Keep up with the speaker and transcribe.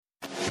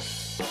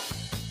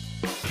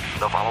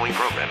The following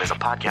program is a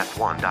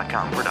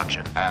podcast1.com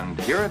production. And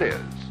here it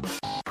is.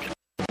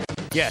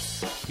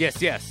 Yes.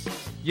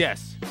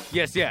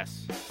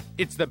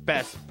 It's the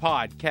best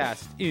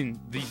podcast in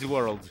the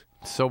world.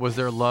 So was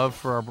there love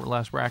for our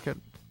last bracket?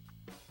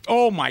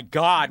 Oh, my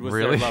God, was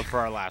Really? there love for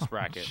our last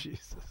bracket.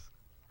 Jesus.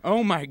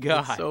 Oh, my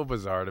God. It's so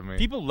bizarre to me.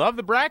 People love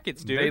the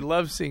brackets, dude. They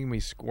love seeing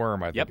me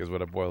squirm, I think, Yep. is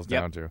what it boils Yep.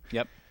 down to.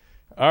 Yep.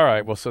 All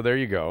right, well, so there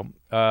you go.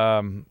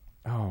 Oh,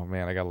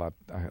 man, I got a lot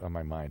on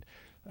my mind.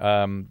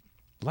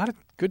 A lot of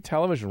good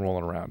television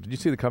rolling around. Did you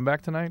see the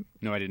comeback tonight?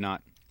 No, I did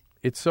not.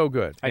 It's so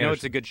good. I know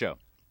it's a good show.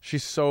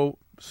 She's so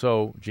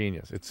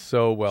genius. It's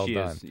so well She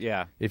done. is,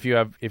 yeah. If you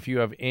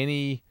have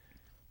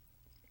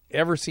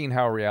ever seen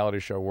how a reality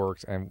show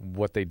works and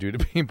what they do to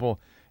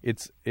people,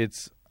 it's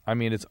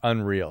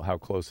unreal how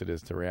close it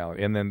is to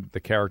reality. And then the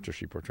character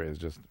she portrays is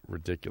just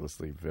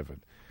ridiculously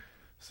vivid.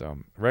 So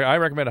I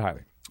recommend it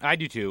highly. I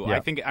do, too.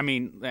 Yeah.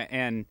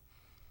 And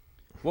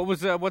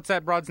what's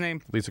that broad's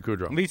name? Lisa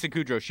Kudrow. Lisa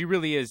Kudrow. She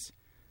really is.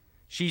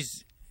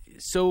 She's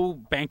so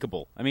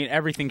bankable. I mean,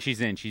 everything she's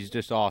in, she's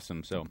just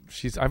awesome. So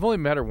I've only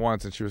met her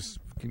once, and she was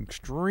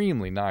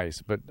extremely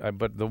nice. But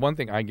the one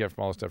thing I get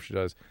from all the stuff she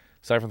does,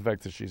 aside from the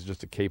fact that she's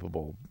just a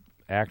capable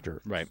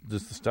actor, right?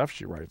 Just the stuff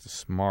she writes is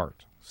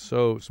smart,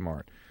 so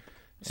smart.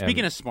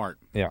 Speaking of smart,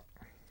 yeah,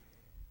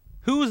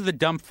 who was the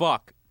dumb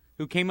fuck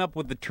who came up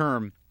with the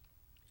term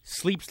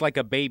 "sleeps like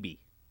a baby"?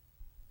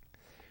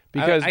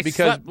 Because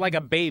slept like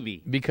a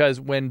baby. Because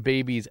when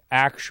babies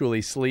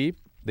actually sleep,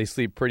 they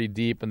sleep pretty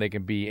deep, and they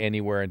can be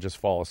anywhere and just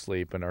fall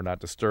asleep and are not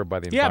disturbed by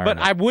the environment.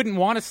 Yeah, but I wouldn't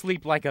want to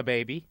sleep like a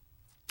baby.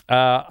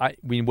 I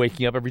mean,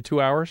 waking up every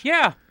 2 hours?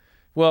 Yeah.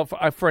 Well,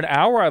 for an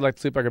hour, I'd like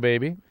to sleep like a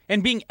baby.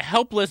 And being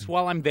helpless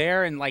while I'm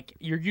there, and like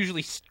you're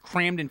usually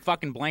crammed in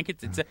fucking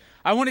blankets.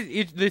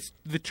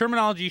 The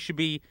terminology should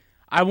be,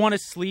 I want to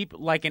sleep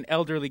like an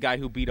elderly guy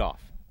who beat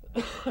off.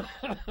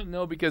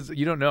 No, because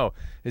you don't know.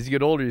 As you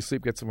get older, your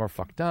sleep gets more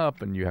fucked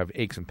up, and you have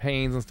aches and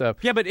pains and stuff.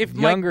 Yeah, but if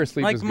younger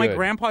sleep is my good.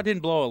 grandpa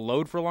didn't blow a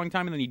load for a long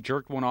time, and then he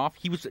jerked one off,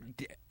 he was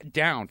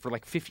down for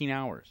like 15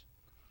 hours.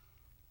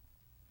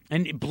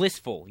 And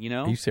blissful, you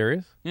know? Are you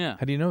serious? Yeah.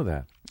 How do you know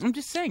that? I'm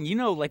just saying,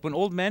 like when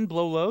old men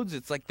blow loads,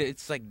 it's like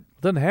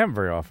Doesn't happen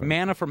very often.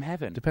 manna from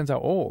heaven. Depends how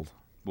old.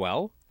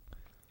 Well,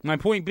 my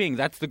point being,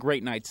 that's the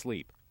great night's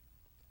sleep.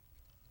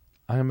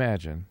 I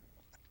imagine.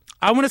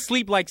 I want to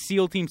sleep like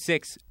SEAL Team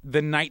 6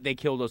 the night they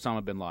killed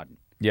Osama bin Laden.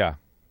 Yeah.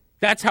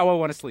 That's how I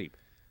want to sleep.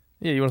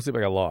 Yeah, you want to sleep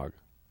like a log.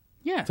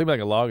 Yeah. Sleeping like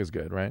a log is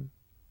good, right?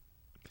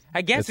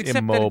 I guess, It's except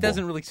immobile. that it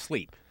doesn't really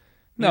sleep.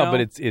 No, know? but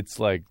it's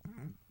like,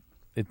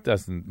 it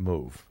doesn't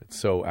move. It's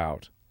so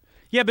out.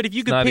 Yeah, but if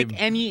you could not pick even-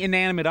 any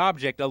inanimate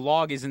object, a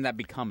log isn't that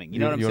becoming. You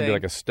know what I'm You want saying? to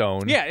be like a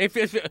stone. Yeah, if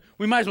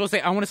we might as well say,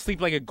 I want to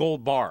sleep like a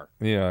gold bar.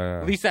 Yeah.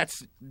 At least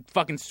that's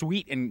fucking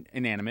sweet and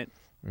inanimate.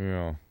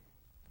 Yeah.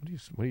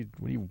 What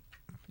are you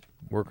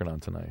working on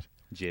tonight?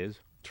 Jizz.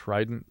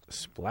 Trident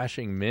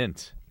Splashing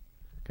Mint.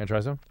 Can I try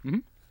some?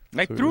 Mm-hmm.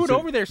 I threw it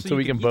over there so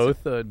we you can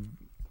could both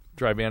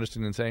drive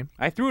Anderson insane.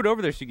 I threw it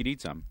over there so you could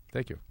eat some.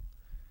 Thank you.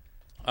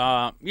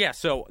 Yeah,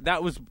 so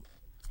that was...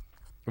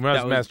 When I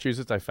was in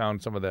Massachusetts, I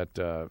found some of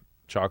that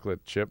chocolate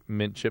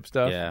mint chip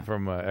stuff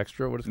from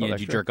Extra. What is it called? Yeah,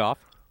 did you Extra? jerk off?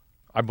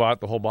 I bought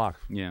the whole box.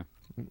 Yeah.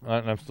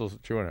 And I'm still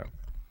chewing it.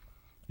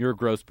 You're a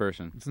gross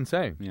person. It's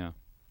insane. Yeah.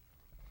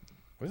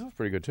 This is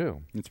pretty good,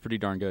 too. It's pretty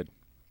darn good.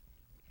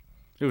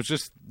 It was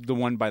just the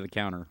one by the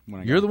counter.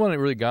 You're the one that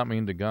really got me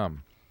into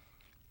gum.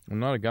 I'm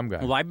not a gum guy.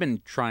 Well, I've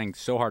been trying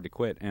so hard to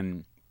quit,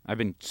 and I've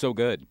been so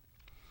good.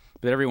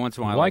 But every once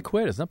in a while... Why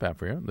quit? It's not bad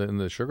for you,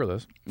 the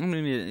sugarless. I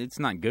mean, it's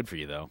not good for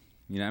you, though.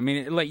 You know, I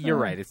mean, you're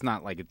right. It's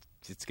not like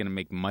it's going to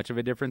make much of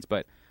a difference,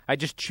 but I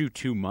just chew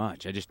too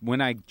much.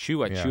 When I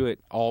chew, I chew it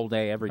all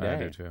day, every day. I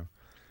do, too.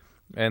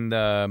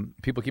 And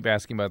people keep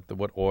asking about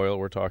what oil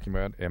we're talking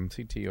about.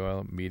 MCT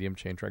oil, medium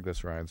chain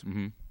triglycerides.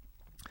 Mm-hmm.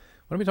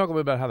 Why don't we talk a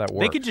bit about how that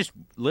works? They could just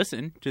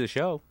listen to the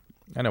show.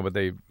 I know, but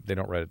they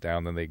don't write it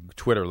down. Then they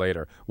Twitter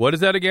later. What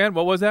is that again?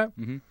 What was that?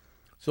 Mm-hmm.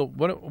 So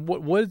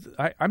what is,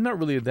 I'm not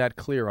really that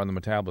clear on the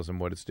metabolism,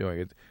 what it's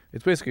doing.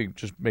 It's basically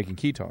just making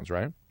ketones,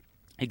 right?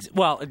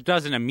 Well, it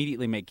doesn't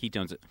immediately make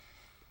ketones.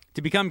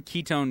 To become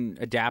ketone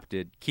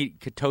adapted,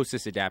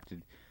 ketosis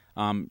adapted,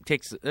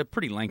 takes a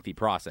pretty lengthy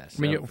process.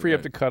 I mean,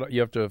 you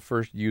have to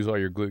first use all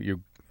your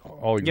you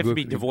have to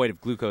be devoid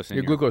of glucose in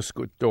your glucose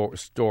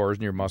stores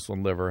in your muscle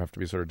and liver have to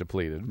be sort of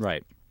depleted.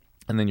 Right.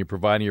 And then you're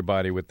providing your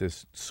body with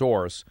this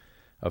source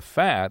of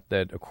fat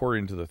that,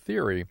 according to the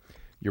theory,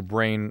 your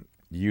brain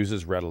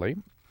uses readily.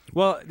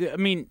 Well, I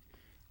mean,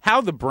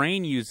 how the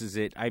brain uses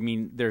it, I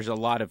mean, there's a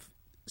lot of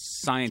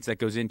science that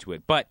goes into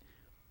it. But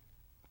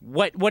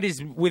what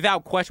is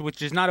without question,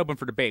 which is not open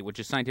for debate, which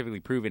is scientifically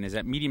proven, is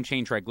that medium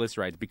chain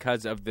triglycerides,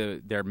 because of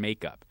their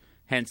makeup,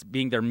 hence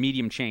being their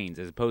medium chains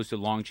as opposed to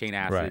long chain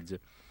acids,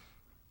 right,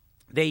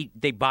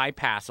 they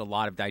bypass a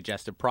lot of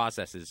digestive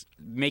processes,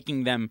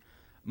 making them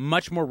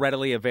much more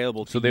readily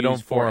available to So they use don't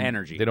for form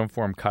energy. They don't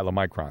form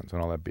chylomicrons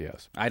and all that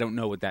BS. I don't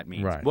know what that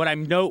means. Right. What I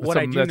do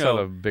That's how know,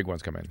 the big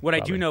ones come in. what I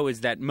probably. do know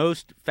is that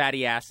most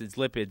fatty acids,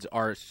 lipids,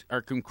 are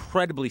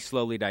incredibly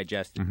slowly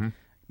digested. Mm-hmm.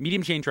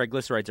 Medium chain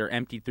triglycerides are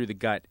emptied through the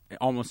gut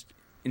almost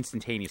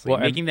instantaneously, Well,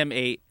 making them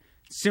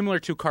similar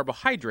to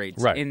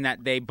carbohydrates Right. in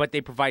that they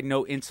provide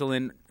no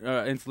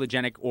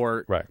insulinogenic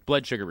or Right.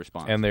 blood sugar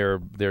response. And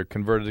they're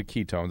converted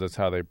to ketones. That's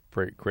how they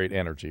create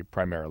energy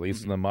primarily.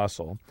 It's in the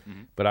muscle.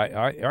 But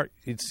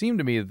it seemed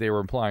to me that they were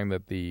implying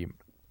that the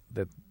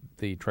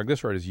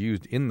triglyceride is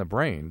used in the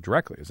brain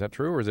directly. Is that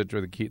true, or is it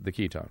through the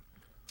ketone?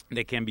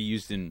 They can be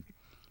used in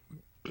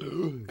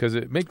Because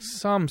it makes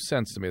some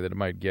sense to me that it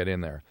might get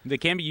in there. They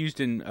can be used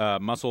in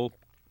muscle,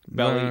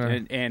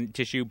 belly, and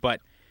tissue,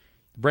 but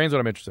Brain's what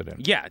I'm interested in.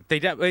 yeah,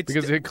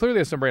 Because it clearly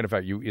has some brain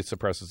effect. It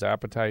suppresses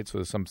appetite, so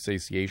there's some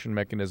satiation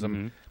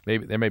mechanism.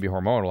 Maybe there may be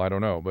hormonal, I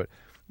don't know,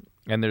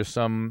 and there's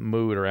some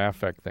mood or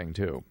affect thing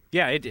too.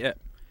 Yeah, it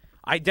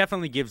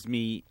definitely gives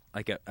me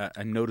like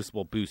a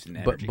noticeable boost in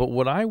energy. But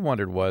what I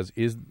wondered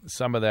is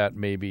some of that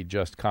maybe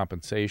just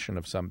compensation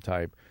of some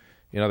type?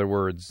 In other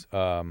words,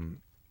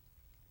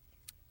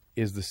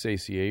 is the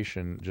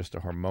satiation just a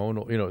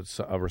hormonal? It's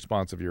a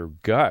response of your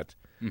gut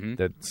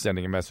that's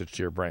sending a message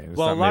to your brain. It's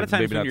well, not, a lot of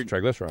times maybe when not the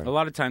triglyceride. a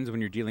lot of times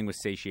when you're dealing with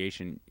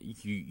satiation,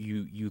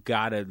 you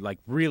gotta like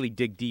really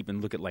dig deep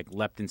and look at like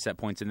leptin set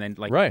points and then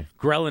like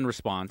ghrelin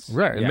response.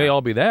 Right, it Yeah. may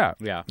all be that.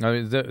 Yeah. I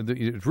mean,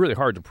 it's really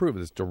hard to prove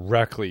it's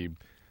directly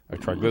a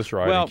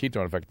triglyceride and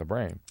ketone effect the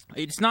brain.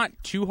 It's not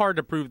too hard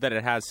to prove that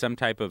it has some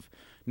type of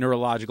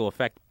neurological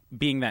effect,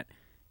 being that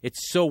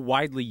it's so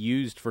widely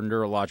used for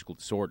neurological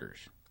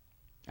disorders.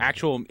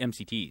 Actual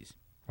MCTs.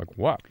 Like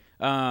what?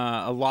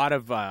 A lot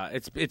of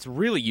it's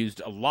really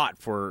used a lot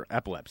for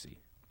epilepsy.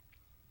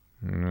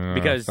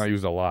 Because it's not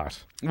used a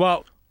lot.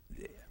 Well,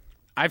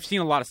 I've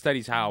seen a lot of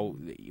studies how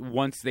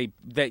once they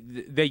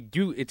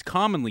do, it's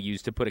commonly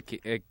used to put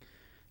a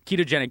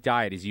ketogenic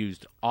diet is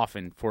used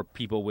often for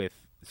people with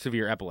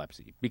severe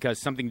epilepsy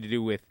because something to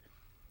do with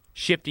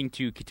shifting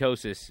to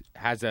ketosis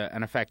has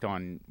an effect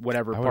on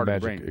whatever part of the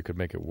brain. It could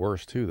make it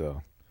worse too,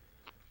 though.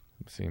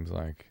 It seems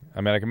like.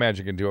 I mean, I can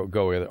imagine it can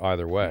go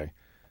either way,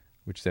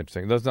 which is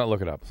interesting. Let's not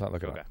look it up.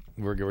 Up.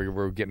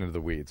 We're getting into the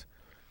weeds.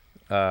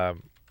 But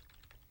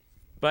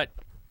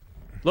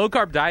low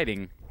carb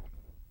dieting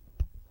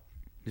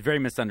is very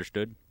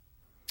misunderstood.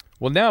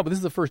 Well, now, but this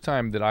is the first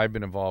time that I've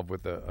been involved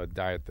with a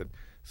diet that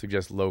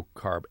suggests low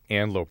carb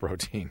and low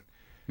protein,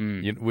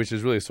 which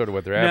is really sort of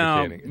what they're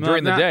advocating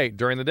during the day.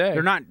 During the day,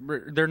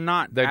 they're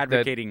not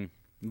advocating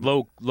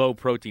low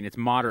protein. It's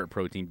moderate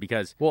protein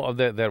because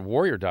that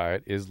warrior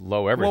diet is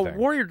low everything. Well,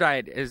 warrior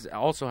diet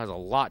also has a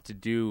lot to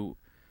do.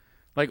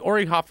 Like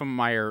Ori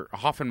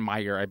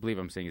Hoffenmeyer, I believe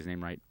I'm saying his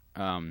name right.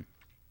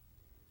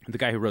 The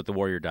guy who wrote the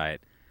warrior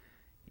diet.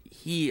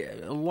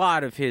 A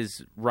lot of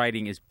his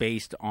writing is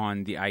based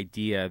on the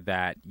idea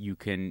that you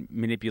can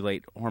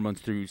manipulate hormones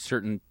through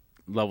certain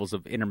levels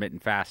of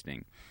intermittent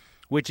fasting,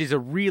 which is a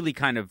really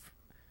kind of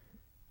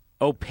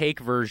opaque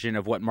version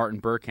of what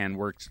Martin Burkhan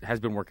has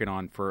been working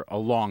on for a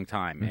long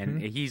time.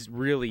 And he's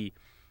really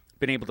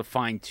been able to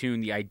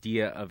fine-tune the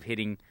idea of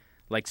hitting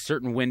like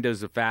certain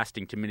windows of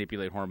fasting to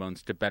manipulate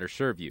hormones to better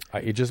serve you.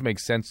 It just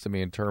makes sense to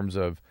me in terms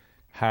of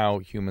how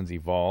humans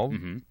evolved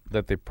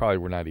that they probably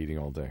were not eating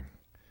all day.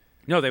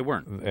 No, they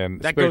weren't. And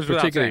that goes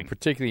without saying.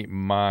 Particularly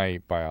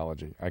my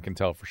biology. I can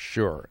tell for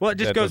sure. Well, it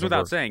just goes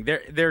without saying.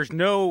 There's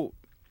no...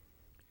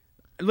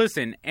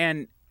 Listen,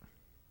 and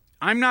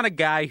I'm not a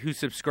guy who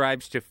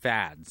subscribes to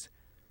fads.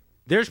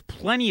 There's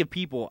plenty of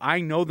people, I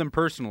know them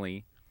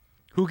personally,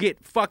 who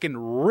get fucking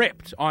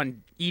ripped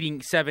on eating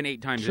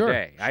 7-8 times a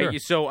day.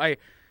 Sure.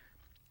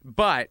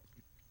 But...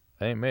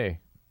 Ain't me.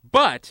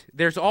 But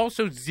there's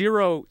also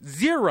zero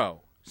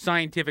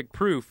scientific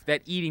proof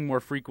that eating more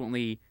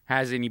frequogly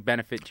has any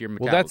benefit to your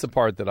metabolism. Well, that's the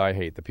part that I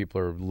hate. That people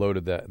are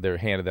they're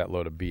handed that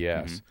load of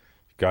BS. You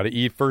got to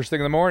eat first thing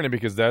in the morning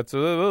because that's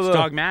it's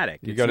dogmatic.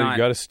 You got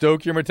to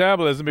stoke your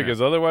metabolism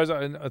because otherwise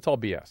it's all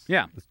BS.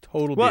 Yeah, it's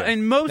total BS.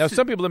 And now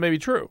some people that may be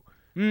true,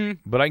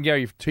 but I can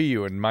guarantee to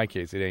you, in my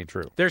case, it ain't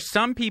true. There's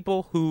some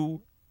people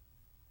who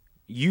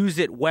use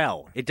it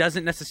well. It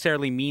doesn't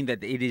necessarily mean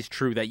that it is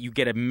true that you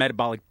get a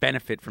metabolic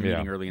benefit from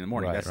eating early in the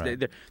morning.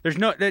 Right. There's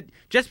no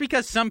just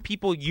because some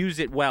people use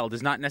it well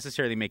does not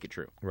necessarily make it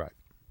true. Right.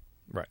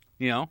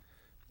 You know.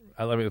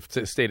 Let me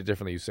state it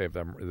differently. You say if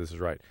this is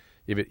right.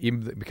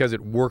 Even because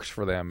it works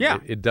for them,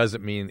 it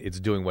doesn't mean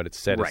it's doing what it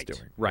said it's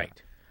doing.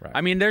 Right. Right.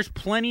 I mean, there's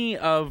plenty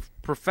of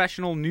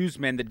professional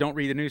newsmen that don't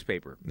read the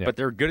newspaper, but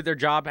they're good at their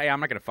job. Hey, I'm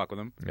not going to fuck with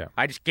them. Yeah.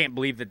 I just can't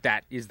believe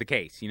that is the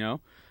case, you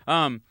know?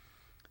 Ori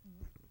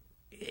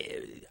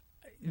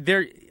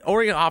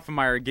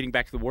Hoffenmeyer, getting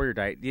back to the warrior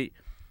diet,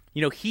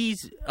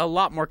 he's a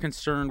lot more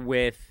concerned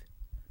with...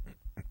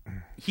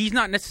 He's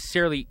not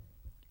necessarily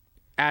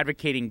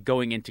advocating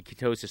going into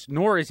ketosis,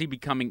 nor is he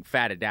becoming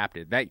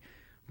fat-adapted.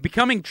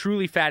 Becoming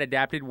truly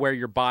fat-adapted, where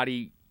your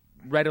body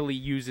readily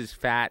uses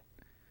fat,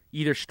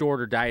 either stored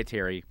or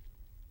dietary,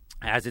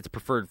 as its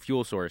preferred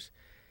fuel source,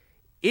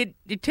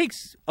 it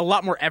takes a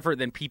lot more effort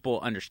than people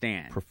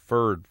understand.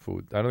 Preferred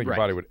food. I don't think your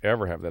body would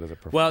ever have that as a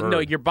preferred. Well, no,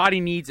 your body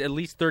needs at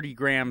least 30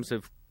 grams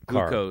of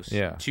glucose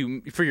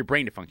for your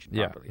brain to function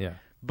properly. Yeah.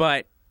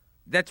 But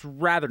that's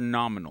rather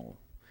nominal.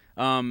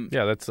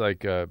 That's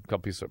like a couple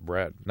pieces of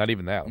bread. Not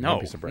even that. One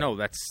piece of bread. No,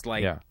 that's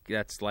like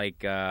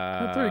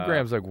 30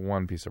 grams is like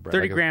one piece of bread.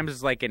 30 grams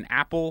is like an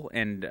apple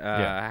and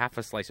half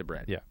a slice of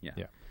bread.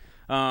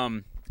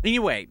 Yeah.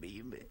 Anyway,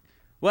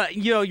 well,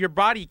 your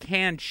body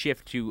can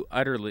shift to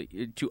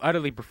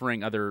utterly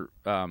preferring other.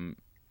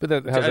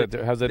 But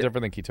how's that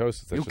different than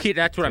ketosis?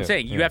 That's what I'm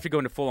saying. You have to go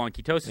into full on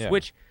ketosis,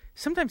 which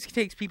sometimes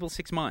takes people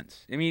 6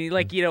 months. I mean,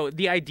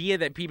 the idea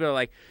that people are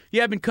like,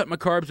 I've been cutting my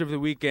carbs over the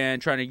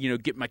weekend, trying to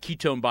get my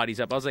ketone bodies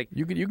up. I was like,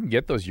 you can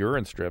get those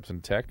urine strips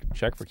and check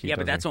for ketones. Yeah,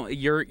 but that's only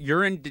your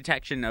urine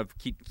detection of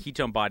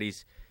ketone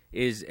bodies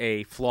is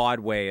a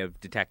flawed way of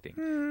detecting.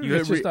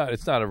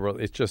 It's not a real.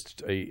 It's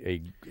just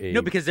a.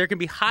 No, because there can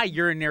be high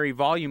urinary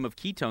volume of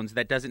ketones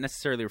that doesn't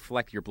necessarily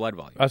reflect your blood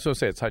volume. I was going to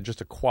say it's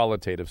just a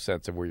qualitative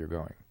sense of where you're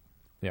going.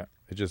 Yeah,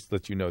 it just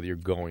lets you know that you're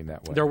going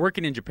that way. They're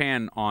working in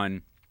Japan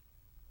on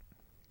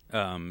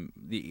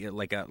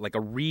like a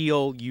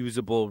real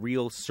usable,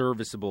 real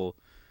serviceable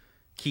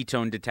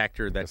ketone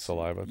detector. That's the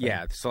saliva.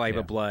 Yeah,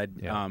 saliva, blood.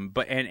 Yeah.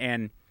 But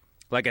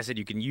like I said,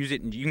 you can use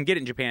it. You can get it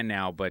in Japan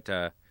now, but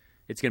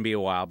it's going to be a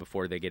while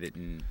before they get it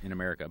in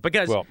America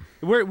because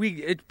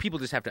people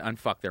just have to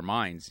unfuck their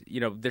minds.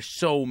 There's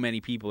so many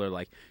people are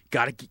like,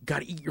 gotta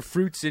eat your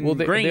fruits and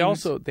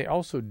grains. They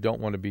also don't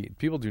want to be.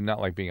 People do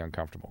not like being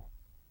uncomfortable.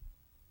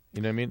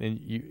 You know what I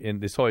mean?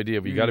 And this whole idea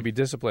of you got to be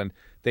disciplined,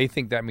 they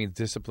think that means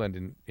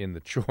disciplined in the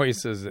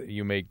choices that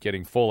you make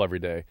getting full every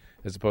day,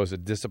 as opposed to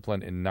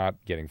discipline in not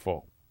getting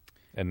full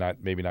and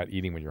maybe not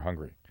eating when you're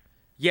hungry.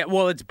 Yeah,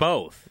 well, it's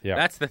both. Yeah.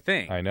 That's the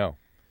thing. I know.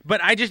 But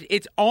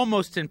it's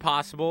almost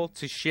impossible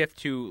to shift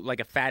to like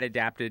a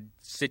fat-adapted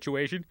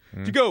situation,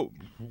 to go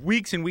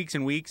weeks and weeks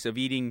and weeks of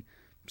eating,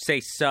 say,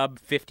 sub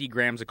 50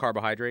 grams of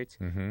carbohydrates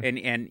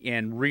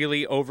and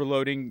really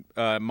overloading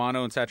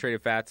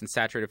monounsaturated fats and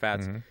saturated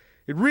fats.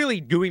 Really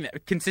doing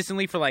that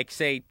consistently for like,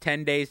 say,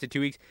 10 days to 2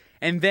 weeks,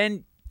 and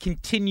then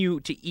continue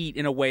to eat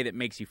in a way that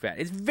makes you fat.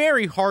 It's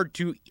very hard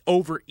to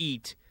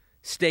overeat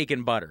steak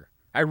and butter.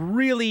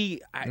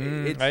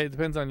 It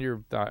depends on your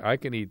diet. I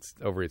can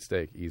overeat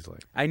steak easily.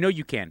 I know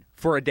you can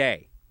for a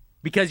day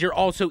because you're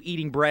also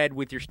eating bread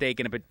with your steak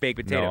and a baked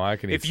potato. No, I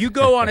can eat. If you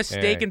go on a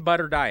steak and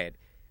butter diet,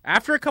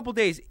 after a couple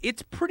days,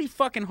 it's pretty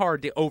fucking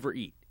hard to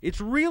overeat. It's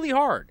really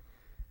hard.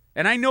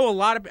 And I know a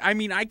lot of,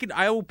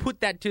 I will put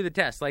that to the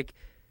test. Like,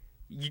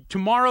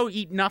 tomorrow,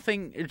 eat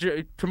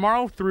nothing.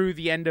 Tomorrow through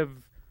the end of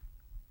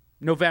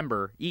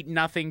November, eat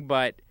nothing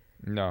but.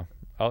 No,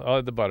 I'll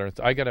add the butter.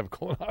 I got to have a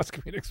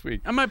colonoscopy next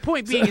week. And my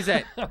point being is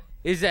that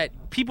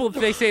people,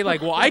 they say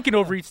like, well, I can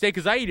overeat steak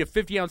because I eat a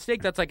 50-ounce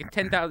steak that's like a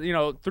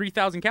 10,000,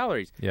 3,000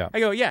 calories. Yeah. I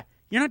go, yeah,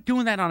 you're not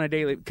doing that on a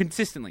daily,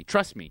 consistently.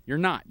 Trust me, you're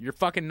not. You're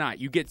fucking not.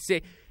 You get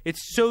sick.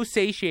 It's so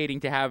satiating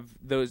to have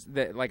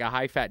like a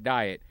high-fat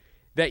diet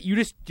that you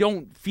just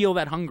don't feel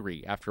that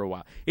hungry after a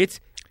while.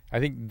 I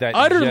think that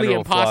utterly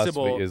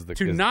impossible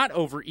to not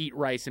overeat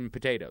rice and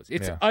potatoes.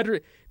 It's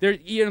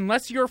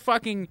unless you're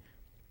fucking,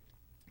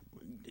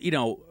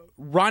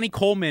 Ronnie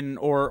Coleman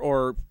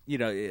or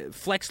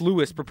Flex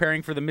Lewis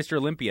preparing for the Mr.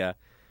 Olympia,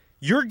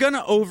 you're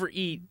gonna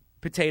overeat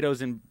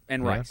potatoes and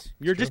rice.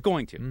 You're just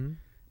going to,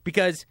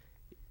 because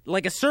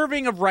like a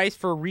serving of rice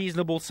for a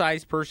reasonable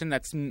sized person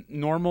that's a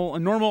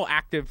normal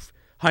active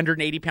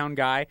 180-pound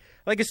guy,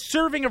 like a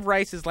serving of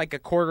rice is like a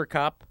quarter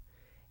cup,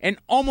 and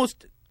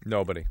almost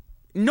nobody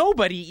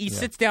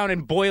sits down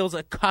and boils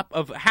a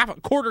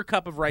quarter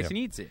cup of rice and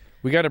eats it.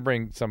 We got to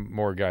bring some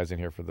more guys in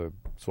here for the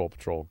Swole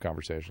Patrol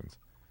conversations.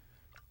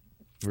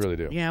 We really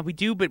do. Yeah, we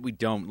do, but we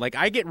don't. Like,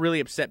 I get really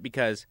upset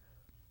because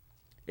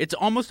it's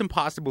almost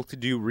impossible to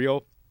do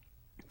real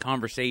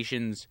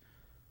conversations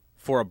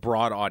for a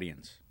broad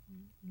audience.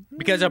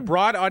 Because a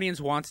broad audience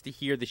wants to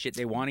hear the shit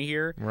they want to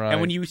hear. Right. And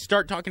when you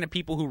start talking to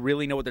people who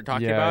really know what they're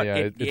talking about,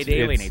 it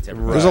alienates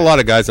everyone. There's a lot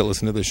of guys that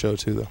listen to this show,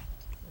 too, though.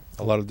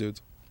 A lot of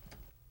dudes.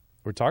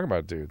 We're talking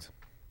about dudes.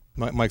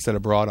 Mike said a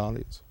broad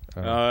audience.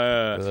 We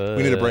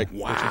need a break.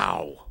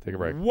 Wow. Take a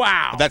break.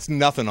 Wow. That's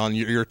nothing on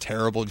your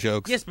terrible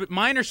jokes. Yes, but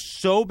mine are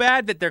so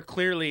bad that they're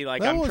clearly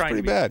like, That was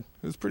pretty bad.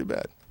 It was pretty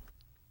bad.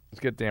 Let's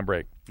get the damn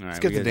break. All right, Let's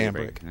get the damn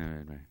break. All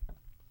right.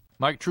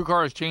 Mike,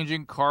 TrueCar is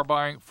changing car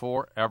buying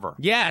forever.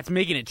 Yeah, it's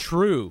making it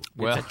true.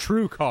 Well, it's a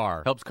true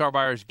car. Helps car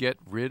buyers get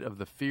rid of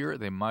the fear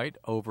they might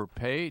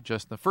overpay.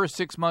 Just in the first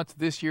 6 months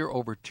this year,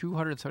 over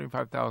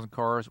 275,000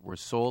 cars were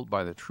sold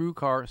by the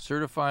TrueCar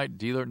Certified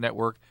Dealer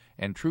Network,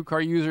 and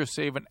TrueCar users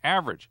save an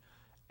average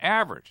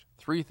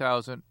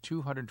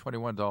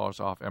 $3,221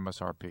 off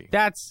MSRP.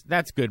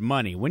 That's good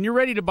money. When you're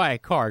ready to buy a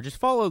car, just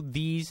follow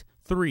these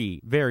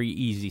 3 very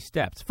easy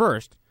steps.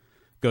 First,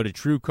 go to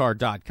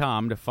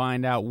TrueCar.com to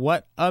find out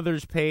what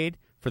others paid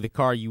for the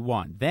car you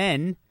want.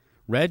 Then,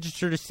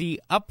 register to see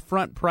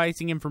upfront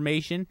pricing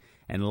information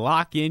and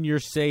lock in your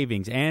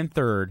savings. And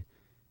third,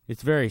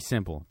 It's very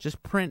simple.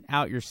 Just print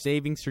out your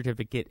savings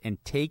certificate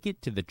and take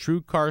it to the True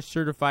Car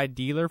certified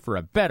dealer for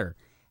a better,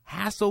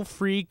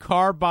 hassle-free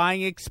car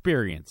buying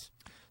experience.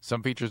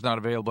 Some features not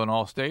available in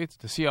all states.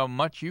 To see how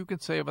much you can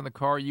save on the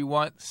car you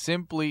want,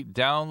 simply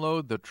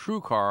download the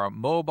TrueCar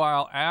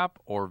mobile app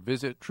or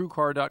visit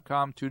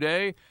TrueCar.com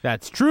today.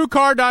 That's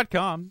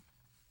TrueCar.com.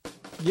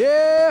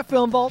 Yeah,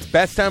 Film Vault.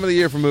 Best time of the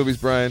year for movies,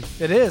 Brian.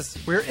 It is.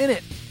 We're in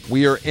it.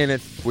 We are in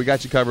it. We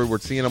got you covered. We're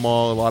seeing them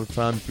all a lot of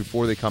times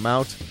before they come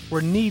out. We're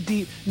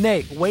knee-deep,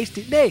 nay,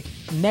 waist-deep, nay,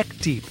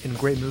 neck-deep in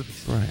great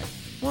movies. Right.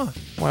 What?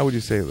 Why would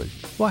you say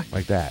Why?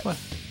 like that? What?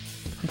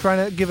 I'm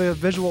trying to give a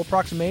visual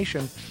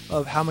approximation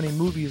of how many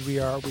movies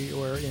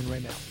we're in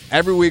right now.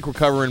 Every week we're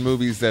covering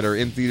movies that are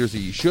in theaters that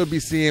you should be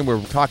seeing.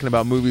 We're talking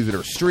about movies that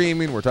are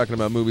streaming. We're talking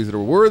about movies that are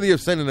worthy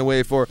of sending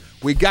away for.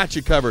 We got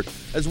you covered,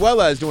 as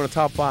well as doing a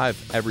top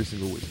 5 every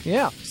single week.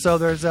 Yeah, so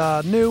there's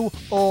new,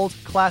 old,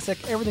 classic,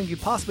 everything you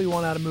possibly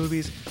want out of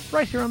movies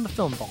right here on the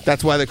Film Vault.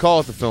 That's why they call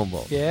it the Film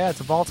Vault. Yeah,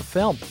 it's a vault of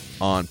film.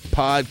 On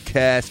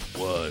Podcast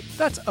One.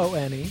 That's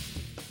ONE.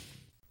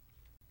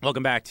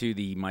 Welcome back to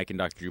the Mike and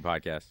Dr. Drew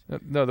podcast.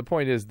 No, the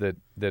point is that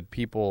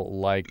people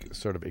like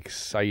sort of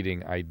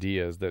exciting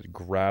ideas that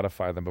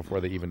gratify them before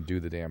they even do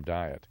the damn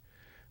diet.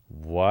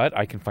 What?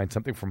 I can find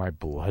something for my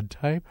blood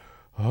type?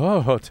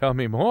 Oh, tell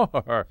me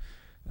more.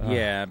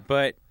 Yeah,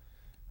 but...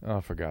 Oh,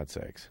 for God's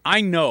sakes.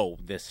 I know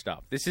this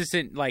stuff. This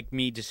isn't like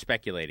me just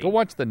speculating. Go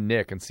watch The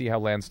Nick and see how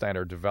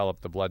Landsteiner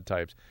developed the blood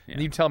types. Yeah.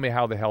 And you tell me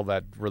how the hell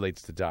that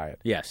relates to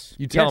diet. Yes.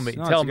 You tell Yes. me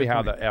No, tell that's a me good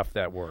how point. the F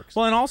that works.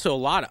 Well, and also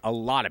a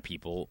lot of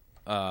people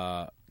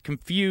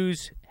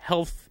confuse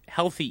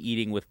healthy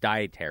eating with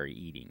dietary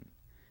eating.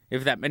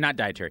 Not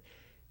dietary.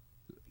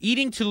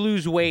 Eating to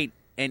lose weight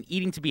and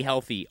eating to be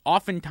healthy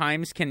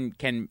oftentimes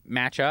can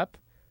match up,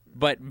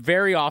 but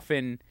very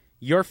often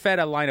you're fed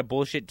a line of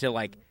bullshit to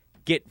like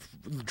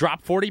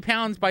drop 40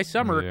 pounds by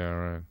summer. Yeah,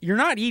 right. You're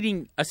not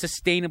eating a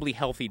sustainably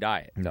healthy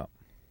diet. No.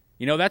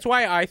 You know, that's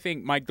why I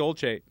think Mike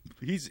Dolce,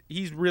 he's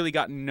really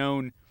gotten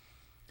known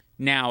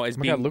now as Oh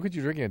my being... God, look at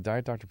you drinking a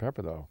Diet Dr.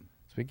 Pepper, though.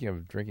 Speaking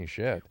of drinking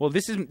shit. Well,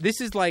 this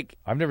is like...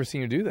 I've never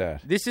seen you do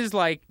that. This is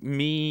like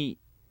me...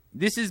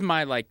 This is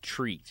my, like,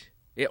 treat.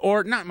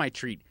 Or not my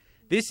treat.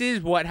 This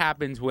is what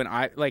happens when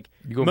I... like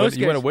You went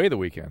away the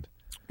weekend.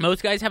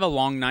 Most guys have a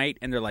long night,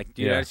 and they're like,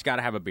 dude, Yeah. I just got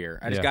to have a beer.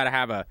 I just Yeah. got to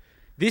have a...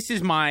 This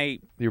is my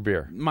Your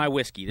beer.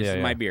 whiskey. This Yeah, is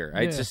yeah. my beer.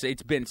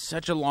 It's been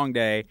such a long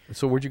day.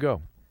 So where'd you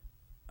go?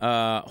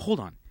 Hold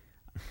on.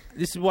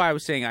 This is why I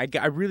was saying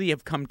I really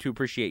have come to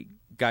appreciate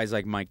guys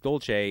like Mike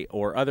Dolce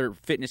or other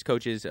fitness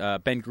coaches.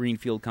 Ben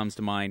Greenfield comes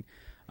to mind.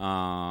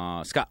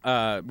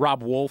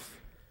 Rob Wolf,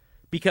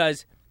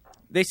 because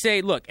they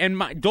say, look, and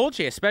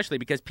Dolce especially,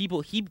 because people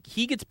he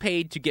gets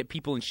paid to get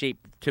people in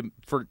shape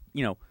for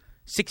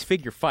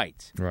 6-figure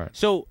fights. Right.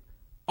 So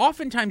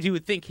oftentimes you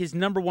would think his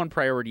number one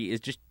priority is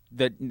just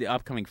the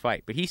upcoming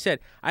fight, but he said,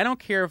 I don't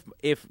care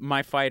if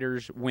my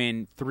fighters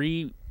win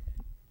 3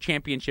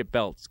 championship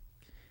belts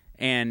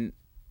and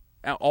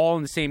all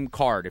in the same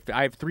card. If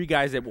I have 3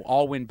 guys that will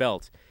all win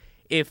belts,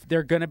 if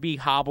they're going to be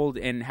hobbled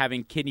and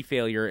having kidney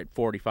failure at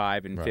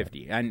 45 and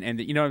 50, and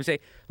you know what I'm saying?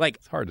 Like,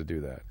 It's hard to do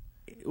that.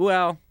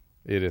 well,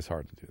 It is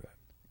hard to do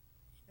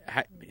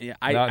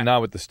that.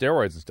 not with the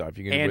steroids and stuff.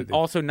 You can, and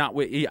also not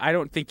with. I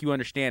don't think you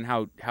understand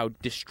how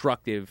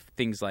destructive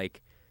things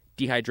like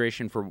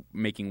dehydration for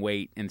making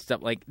weight and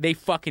stuff, like, they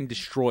fucking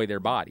destroy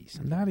their bodies.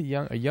 not a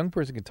young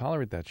person can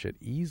tolerate that shit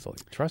easily.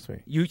 Trust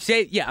me. You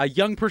say, yeah, a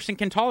young person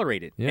can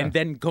tolerate it, Yeah. and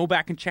then go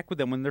back and check with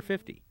them when they're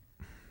 50.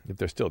 If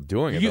they're still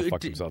doing it, they'll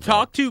fuck themselves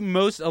Talk up. to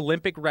most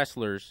Olympic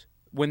wrestlers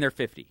when they're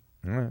 50.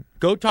 All right.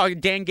 Go talk to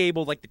Dan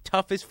Gable, like the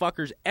toughest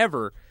fuckers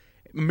ever,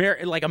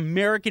 like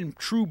American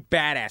true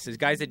badasses,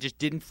 guys that just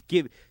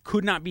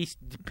could not be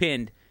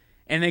pinned.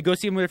 And they go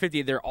see them when they're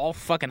 50. They're all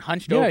fucking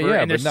hunched over,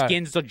 and their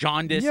skin's so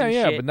jaundiced and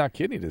shit. But not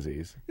kidney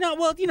disease. No,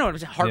 well, you know what I'm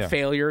saying, heart Yeah.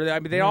 failure. I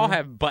mean, they all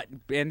have butt,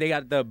 and they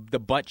got the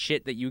butt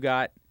shit that you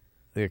got.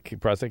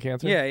 Prostate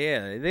cancer?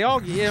 Yeah. They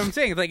all, you know what I'm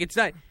saying? It's like, it's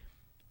not,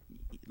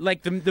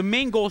 like, the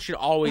main goal should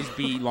always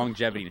be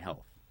longevity and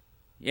health.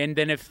 And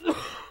then if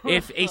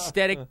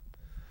aesthetic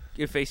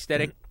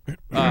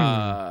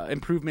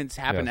improvements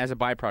happen Yes. as a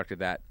byproduct of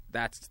that,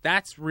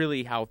 that's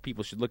really how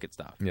people should look at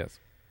stuff. Yes.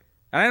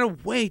 And I know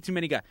way too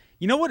many guys.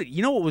 You know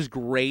what was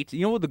great? You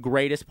know what the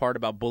greatest part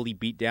about Bully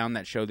Beatdown,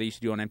 that show they used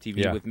to do on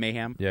MTV with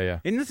Mayhem? Yeah.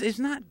 And it's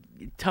not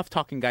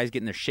tough-talking guys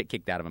getting their shit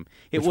kicked out of them.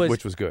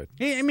 Which was good.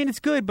 I mean, it's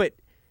good, but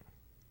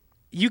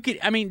you could.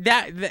 I mean,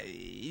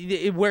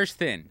 it wears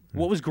thin.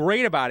 What was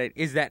great about it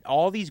is that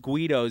all these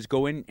Guidos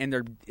go in and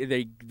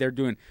they're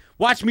doing.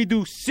 Watch me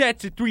do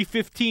sets at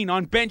 315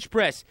 on bench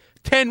press,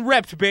 10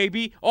 reps,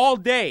 baby, all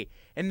day.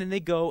 And then they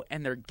go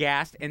and they're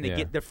gassed and they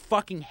get their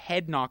fucking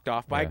head knocked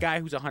off by a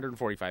guy who's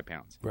 145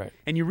 pounds. Right.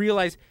 And you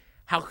realize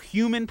how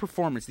human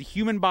performance, the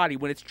human body,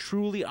 when it's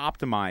truly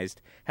optimized,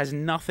 has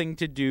nothing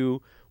to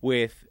do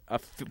with a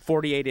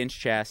 48-inch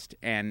chest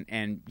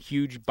and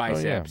huge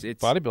biceps. Oh, yeah.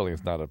 It's Bodybuilding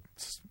is not a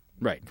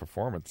right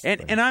performance and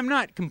thing. and I'm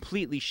not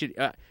completely shit.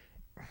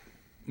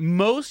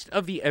 Most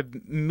of the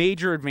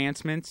major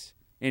advancements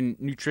in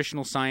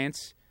nutritional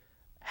science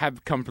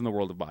have come from the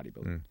world of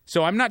bodybuilding.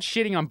 So I'm not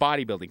shitting on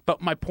bodybuilding,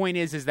 but my point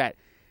is that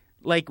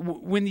like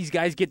when these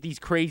guys get these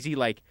crazy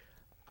like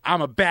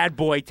I'm a bad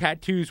boy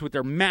tattoos with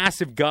their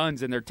massive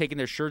guns and they're taking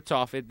their shirts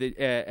off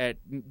at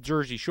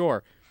Jersey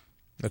Shore,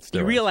 That's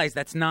you steroids. realize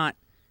that's not.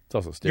 It's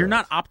also steroids. You're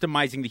not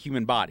optimizing the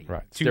human body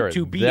right.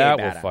 to be that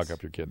a badass. will fuck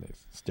up your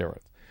kidneys.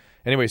 Steroids.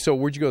 Anyway, so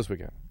where'd you go this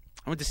weekend?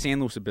 I went to San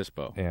Luis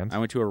Obispo. And I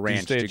went to a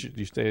ranch. Did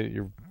you stay at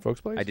your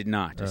folks' place? I did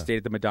not. I stayed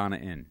at the Madonna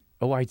Inn.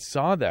 Oh, I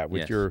saw that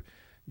with Yes.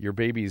 your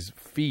baby's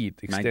feet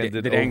My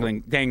extended. the over.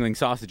 dangling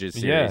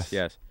sausages Yes.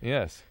 series.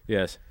 Yes.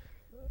 Yes.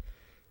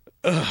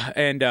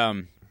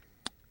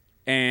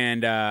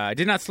 And I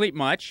did not sleep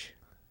much.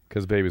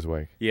 Because baby's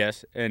awake.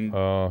 Yes, and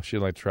Oh, she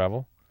didn't like to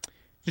travel?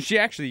 she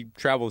actually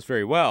travels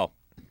very well.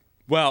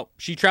 Well,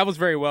 she travels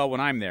very well when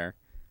I'm there.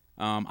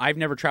 I've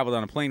never traveled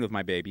on a plane with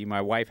my baby.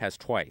 My wife has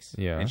twice.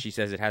 Yeah. And she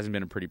says it hasn't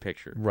been a pretty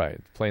picture. Right.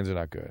 Planes are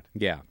not good.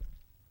 Yeah.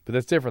 But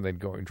that's different than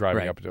driving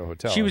Right. up to a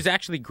hotel. She was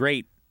actually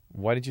great,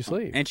 Why did you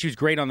sleep? and she was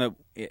great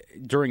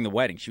during the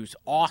wedding. She was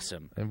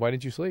awesome And why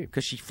did you sleep?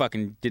 because she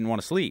fucking didn't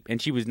want to sleep,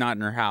 and she was not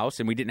in her house,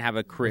 and we didn't have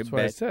a crib. That's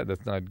what I bed. said.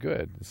 That's not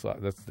good.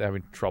 That's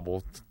having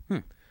trouble.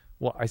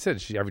 Well, I said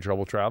she's having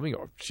trouble traveling.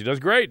 Oh, she does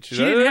great. She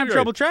didn't have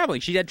trouble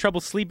traveling. She had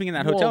trouble sleeping in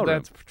that hotel room.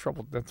 That's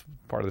trouble. That's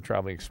part of the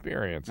traveling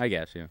experience. I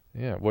guess, yeah.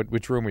 Yeah.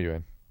 Which room were you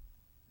in?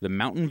 The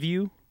Mountain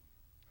View.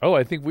 Oh,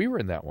 I think we were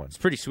in that one. It's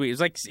pretty sweet.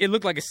 It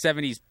looked like a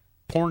 '70s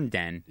porn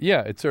den.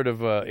 Yeah, it's sort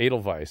of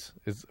Edelweiss,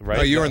 right?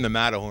 Oh, you're in the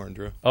Matterhorn,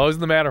 Drew. Oh, I was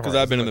in the Matterhorn. 'Cause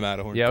I've been in the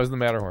Matterhorn. Yeah, I was in the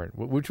Matterhorn.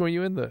 Which one were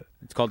you in?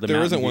 It's called the There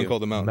Mountain isn't one View.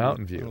 called the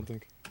Mountain View. I don't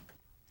think.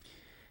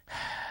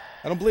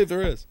 I don't believe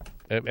there is.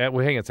 Well,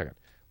 hang on a second.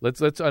 Let's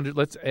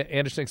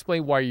Anderson,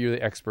 explain why you're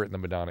the expert in the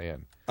Madonna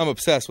Inn. I'm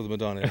obsessed with the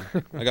Madonna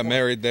Inn. I got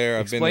married there.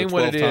 I've Explain been there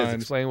what 12 it is.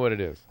 times. Explain what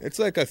it is. It's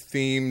like a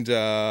themed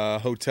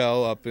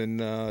hotel up in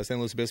San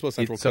Luis Obispo,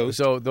 Central Coast.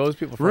 So those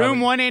people from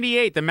Room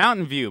 188, the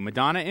Mountain View,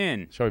 Madonna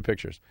Inn. Show me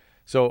pictures.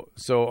 So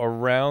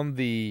around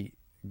the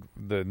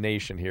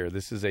nation here,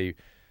 this is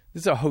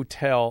a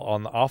hotel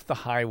off the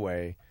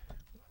highway.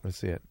 Let's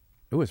see it.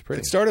 Ooh, it's pretty.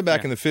 It started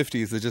back in the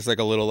 50s. It's just like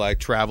a little like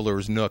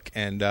traveler's nook,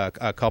 and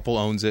a couple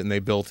owns it, and they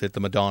built it, the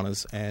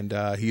Madonnas, and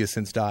he has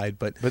since died.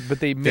 But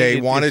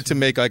they wanted to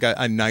make like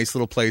a nice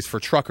little place for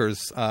truckers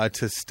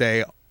to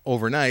stay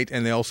overnight,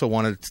 and they also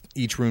wanted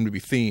each room to be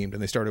themed,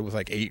 and they started with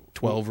like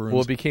 12 rooms.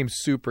 Well, it became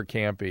super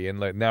campy,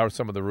 and like now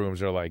some of the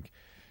rooms are like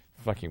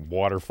fucking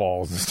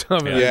waterfalls and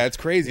stuff. Yeah, it's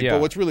crazy. Yeah.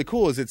 But what's really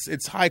cool is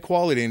it's high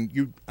quality,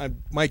 and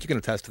Mike, you can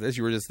attest to this.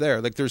 You were just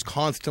there. Like there's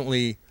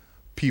constantly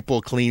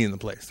people cleaning the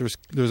place.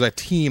 There's a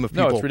team of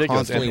people No, it's ridiculous.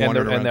 constantly And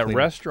wandering around that cleaning.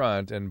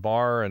 restaurant and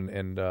bar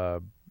and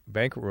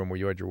banquet room where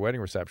you had your wedding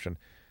reception,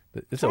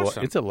 it's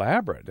awesome. it's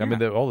elaborate. I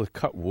mean, all the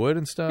cut wood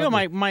and stuff. You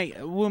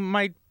know,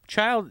 my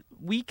child,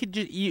 we could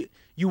just you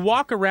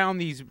walk around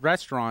these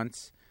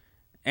restaurants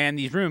and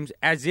these rooms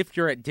as if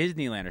you're at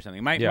Disneyland or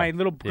something. My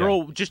little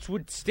girl just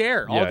would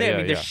stare all day. I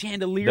mean, there's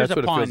chandeliers That's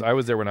what upon. it feels. I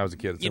was there when I was a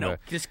kid. It's just and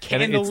it's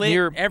candlelit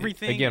near,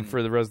 everything. Again, and-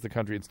 for the rest of the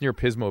country, it's near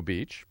Pismo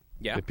Beach.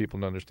 Yeah. If people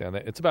don't understand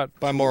that, it's about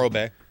by Morro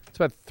Bay. It's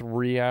about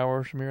 3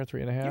 hours from here,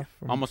 3.5.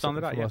 from almost on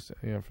the dot,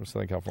 from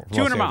Southern California. From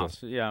 200 Los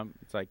miles. Angeles. Yeah,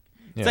 it's like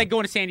Yeah. it's like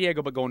going to San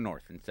Diego but going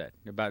north instead.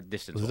 About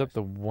distance. Was that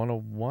the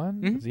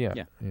 101? Mhm.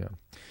 Yeah. Yeah.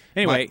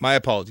 Anyway, my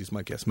apologies,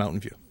 Mike. Yes,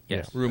 Mountain View.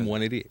 Yes. Room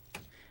 188.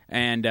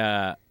 and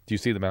Do you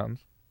see the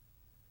mountains?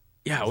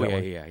 yeah, Is oh that yeah,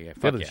 what- yeah. They have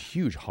Fuck those yeah.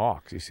 huge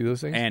hawks. You see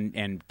those things?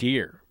 And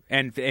deer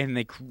and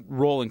they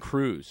roll and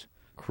cruise.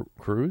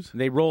 Cruise?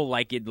 They roll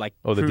like it like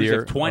Oh, the cruise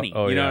deer? of 20.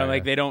 Oh, you know, yeah,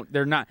 like yeah.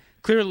 they're not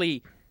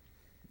clearly.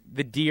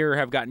 The deer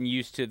have gotten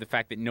used to the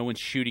fact that no one's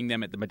shooting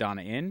them at the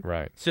Madonna Inn,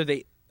 Right. So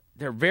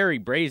they're very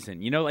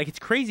brazen. You know, like it's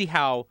crazy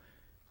how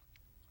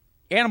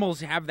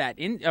animals have that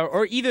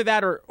or either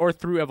that or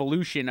through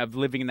evolution of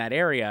living in that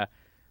area.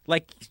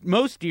 Like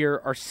most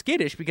deer are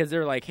skittish because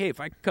they're like, hey, if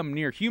I come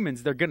near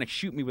humans, they're gonna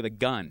shoot me with a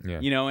gun. Yeah.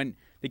 You know, and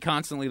they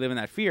constantly live in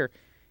that fear.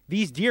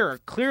 These deer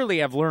clearly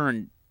have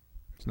learned.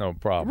 It's no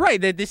problem.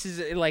 Right, that this is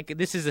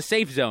a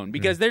safe zone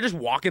because they're just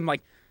walking,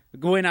 like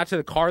going out to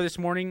the car this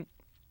morning,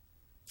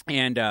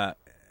 and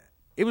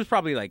it was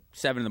probably like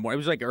 7 in the morning. It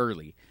was like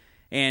early,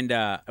 and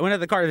I went out to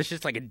the car. There's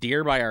just like a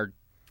deer by our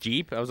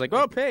Jeep. I was like,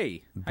 "Oh,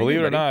 hey!" Believe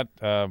it or not,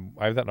 I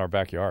have that in our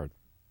backyard.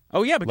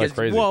 Oh yeah, because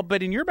crazy.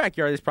 but in your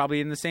backyard, it's probably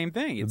in the same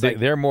thing. It's like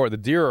They're more. The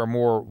deer are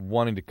more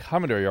wanting to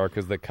come into our yard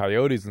because the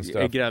coyotes and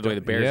stuff. get out of the way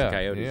of the bears and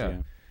coyotes. Yeah. Yeah.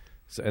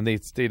 So, and they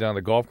stay down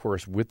the golf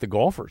course with the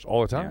golfers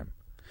all the time.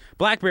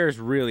 Black bears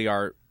really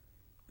are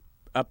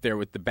up there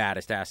with the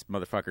baddest ass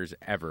motherfuckers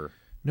ever.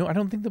 No, I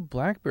don't think the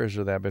black bears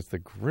are that, but it's the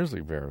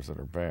grizzly bears that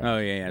are bad. Oh,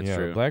 yeah, that's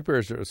true. Black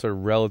bears are sort of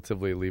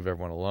relatively leave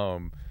everyone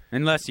alone.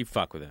 Unless you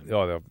fuck with them.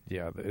 Oh,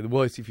 yeah.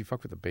 Well, see, if you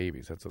fuck with the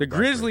babies, that's what The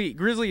black bears-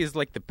 grizzly is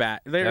like the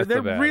bat. That's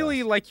They're the really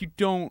badass. like you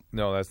don't.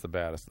 No, that's the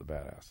baddest. The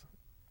badass.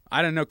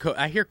 I don't know.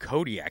 I hear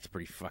Kodiak's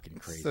pretty fucking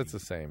crazy. That's the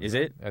same. Is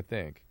isn't it? I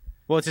think.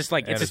 Well, it's just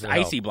like it's just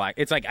Anderson icy black.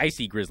 It's like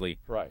icy grizzly.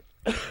 Right.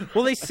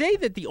 Well, they say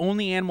that the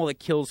only animal that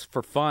kills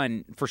for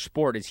fun, for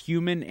sport, is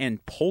human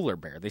and polar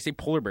bear. They say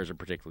polar bears are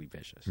particularly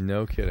vicious.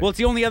 No kidding. Well, it's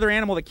the only other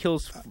animal that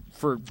kills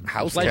for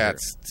House pleasure.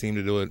 cats seem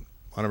to do it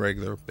on a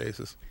regular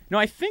basis. No,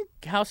 I think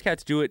house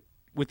cats do it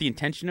with the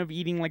intention of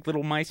eating like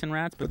little mice and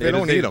rats, but They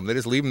don't eat them. They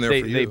just leave them there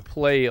for They you.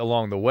 play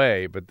along the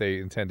way, but they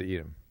intend to eat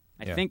them.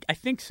 I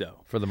think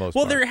so. For the most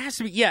well, part. there has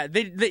to be. Yeah,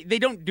 they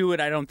don't do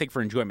it. I don't think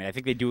for enjoyment. I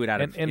think they do it out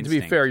of And to be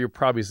instinct. fair, you're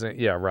probably saying,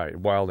 yeah, right,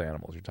 wild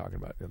animals you're talking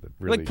about. That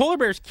really, like polar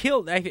bears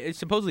kill.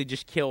 Supposedly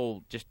just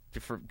kill just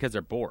because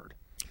they're bored.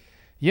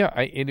 Yeah,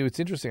 and it's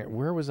interesting.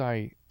 Where was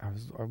I? I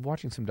was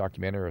watching some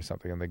documentary or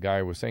something, and the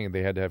guy was saying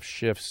they had to have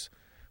shifts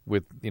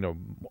with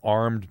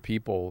armed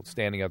people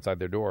standing outside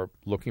their door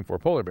looking for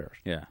polar bears.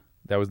 Yeah,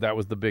 that was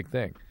the big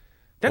thing.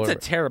 That's Polar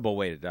a terrible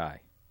way to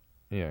die.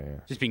 Yeah.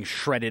 Just being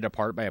shredded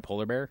apart by a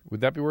polar bear.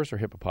 Would that be worse or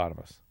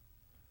hippopotamus?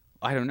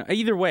 I don't know.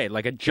 Either way,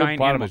 like a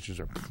giant animal,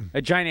 Hippopotamus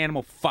a giant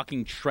animal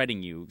fucking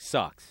shredding you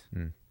sucks.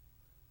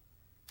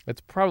 That's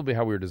probably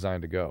how we were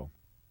designed to go.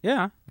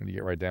 Yeah. When you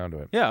get right down to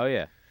it. Yeah. Oh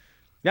yeah.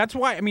 That's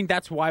why. I mean,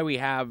 that's why we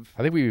have.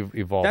 I think we've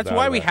evolved. That's out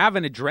why of we that. have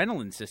an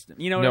adrenaline system.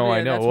 You know. No, what I I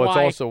mean? know. That's Well, it's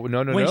why also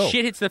no. When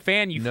shit hits the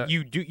fan, No.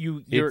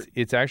 you're.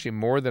 It's actually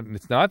more than.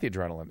 It's not the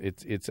adrenaline.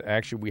 It's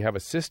actually we have a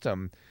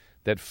system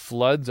that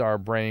floods our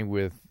brain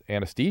with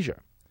anesthesia.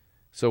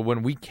 So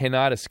when we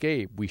cannot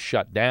escape, we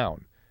shut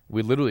down.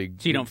 We literally.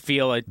 So you don't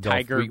feel a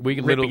tiger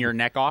ripping literally- your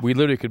neck off. We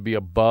literally could be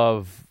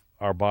above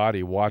our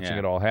body watching Yeah.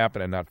 it all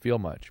happen and not feel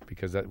much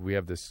because we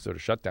have this sort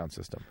of shutdown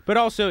system. But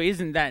also,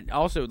 isn't that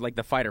also like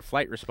the fight or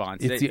flight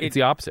response? It's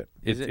the opposite.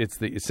 Is it? It's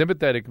the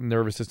sympathetic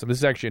nervous system. This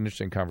is actually an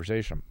interesting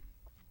conversation.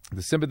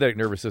 The sympathetic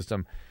nervous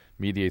system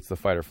mediates the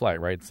fight or flight,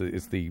 right?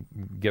 It's the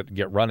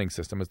get running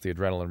system. It's the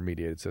adrenaline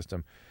mediated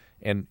system.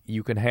 And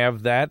you can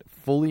have that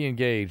fully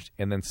engaged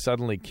and then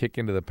suddenly kick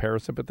into the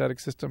parasympathetic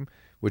system,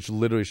 which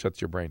literally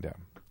shuts your brain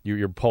down.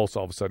 Your pulse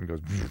all of a sudden goes,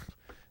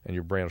 and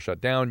your brain will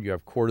shut down. You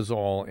have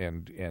cortisol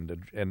and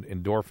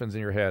endorphins in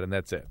your head, and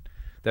that's it.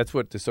 That's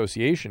what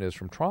dissociation is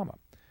from trauma.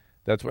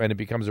 And it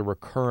becomes a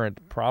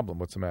recurrent problem.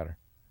 What's the matter?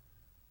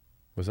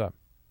 What's up?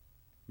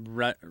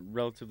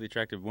 Relatively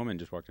attractive woman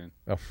just walked in.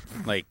 Oh,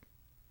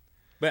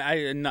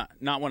 But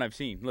not one I've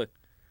seen. Look,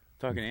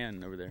 talking to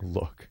Ann over there.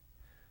 look.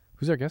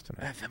 Who's our guest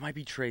tonight? That might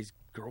be Trey's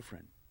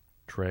girlfriend.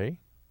 Trey?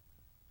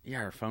 Yeah,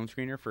 her phone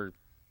screener for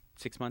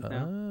 6 months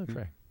now.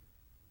 Trey.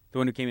 The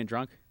one who came in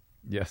drunk.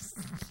 Yes.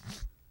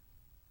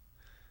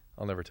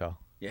 I'll never tell.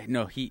 Yeah,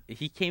 no, he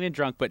came in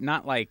drunk, but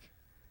not like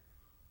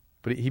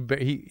But you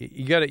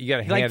got to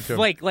hand it to him.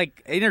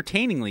 like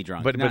entertainingly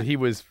drunk. But not, he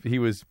was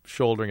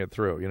shouldering it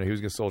through. He was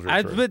going to soldier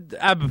it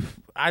through.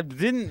 I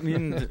didn't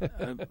mean.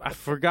 I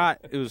forgot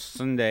it was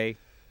Sunday.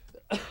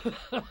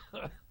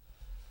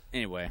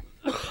 Anyway,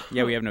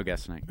 yeah, we have no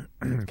guest tonight.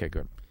 Okay,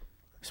 good.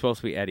 Supposed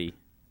to be Eddie,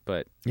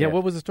 but Yeah,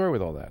 what was the story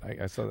with all that?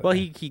 I saw that. Well,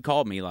 he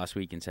called me last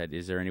week and said,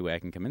 "Is there any way I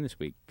can come in this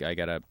week? I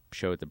got a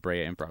show at the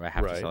Brea Improv. I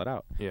have to Right. sell it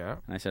out." Yeah.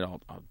 And I said,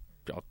 "I'll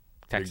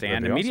text That'd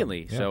Ann be awesome.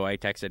 immediately." Yeah. So I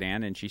texted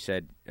Ann, and she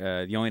said,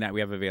 "The only night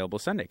we have available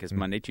is Sunday because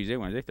Monday, Tuesday,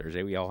 Wednesday,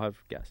 Thursday, we all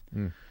have guests."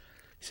 He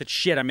said,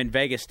 "Shit, I'm in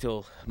Vegas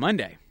till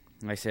Monday."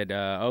 I said,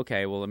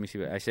 "Okay, well, let me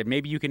see." I said,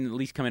 "Maybe you can at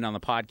least come in on the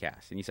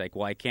podcast." And he's like,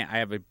 "Well, I can't. I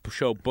have a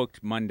show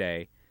booked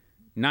Monday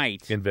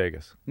night." In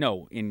Vegas.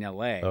 No, in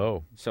L.A.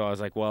 Oh. So I was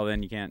like, "Well,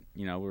 then you can't.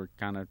 We're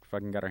kind of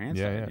fucking got our hands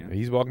Yeah, tied." yeah.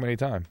 He's welcome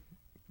anytime.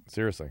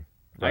 Seriously.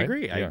 I Right?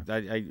 agree. Yeah.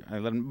 I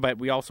let him, but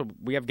we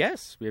have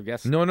guests. We have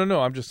guests. No.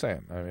 I'm just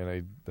saying. I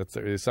mean, that's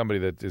somebody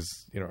that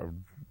is,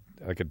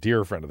 like a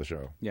dear friend of the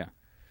show. Yeah.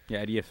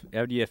 Eddie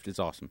Ift is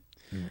awesome.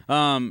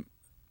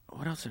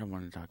 What else did I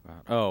want to talk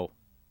about?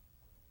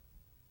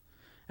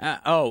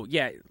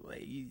 Yeah.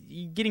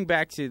 Getting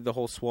back to the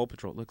whole Swole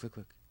Patrol. Look.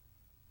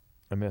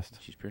 I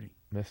missed. She's pretty.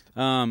 Missed.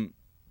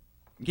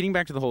 Getting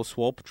back to the whole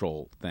Swole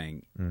Patrol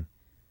thing.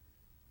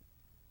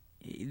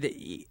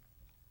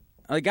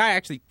 A guy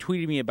actually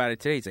tweeted me about it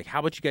today. He's like, "How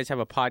about you guys have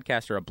a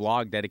podcast or a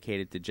blog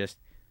dedicated to just?"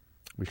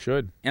 We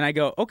should. And I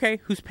go, "Okay,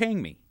 who's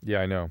paying me?" Yeah,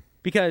 I know.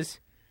 Because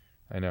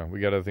I know. We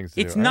got other things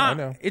to it's do. I not.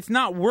 know. It's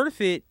not worth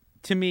it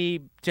to me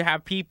to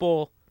have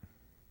people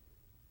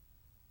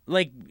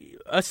like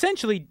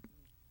essentially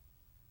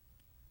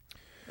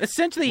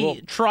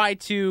try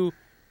to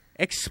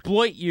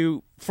exploit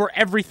you for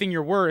everything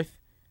you're worth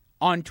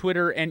on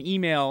Twitter and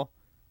email,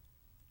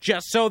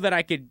 just so that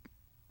I could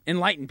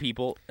enlighten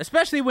people,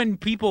 especially when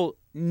people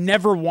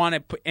never want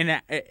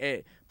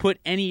to put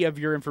any of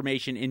your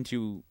information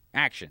into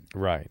action.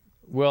 Right.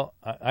 Well,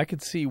 I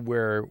could see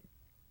where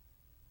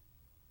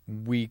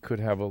we could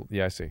have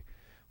I see.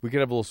 We could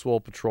have a little Swole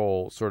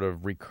Patrol sort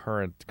of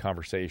recurrent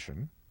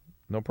conversation.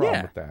 No problem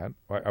Yeah. with that.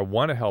 I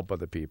want to help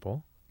other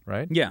people,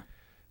 right? Yeah.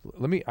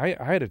 I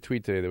had a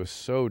tweet today that was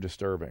so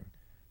disturbing.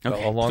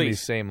 Okay, along please.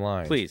 these same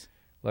lines. Please.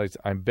 Like,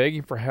 I'm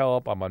begging for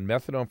help. I'm on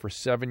methadone for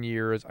 7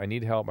 years. I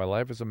need help. My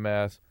life is a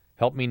mess.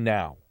 Help me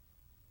now.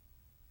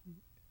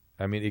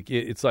 I mean,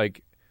 it's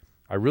like,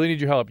 I really need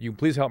your help. You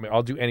please help me.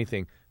 I'll do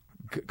anything.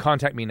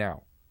 Contact me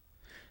now.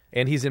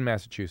 And he's in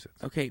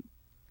Massachusetts. Okay.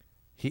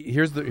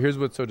 Here's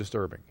what's so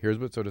disturbing. Here's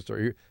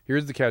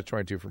the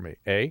catch-22 for me.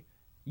 A,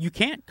 You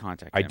can't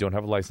contact I him. don't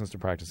have a license to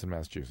practice in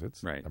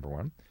Massachusetts. Right. Number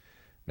one.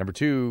 Number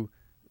two,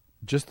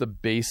 just the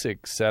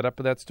basic setup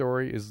of that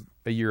story is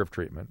a year of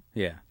treatment.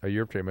 Yeah. A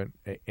year of treatment,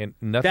 and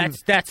nothing.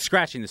 That's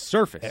scratching the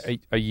surface.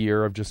 A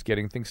year of just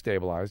getting things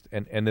stabilized,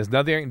 and there's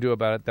nothing I can do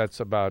about it. That's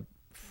about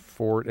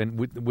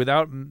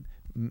without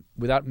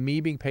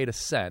me being paid a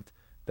cent.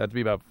 That'd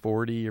be about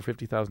 $40,000 or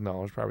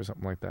 $50,000, probably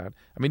something like that.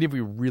 I mean, if we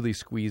really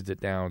squeezed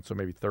it down, so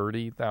maybe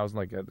 $30,000,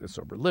 like a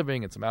sober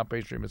living and some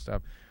outpatient treatment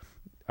stuff.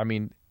 I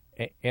mean,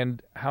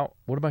 and how?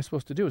 What am I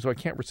supposed to do? So I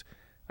can't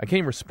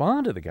even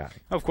respond to the guy.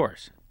 Of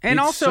course. And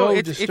It's also, so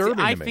it's disturbing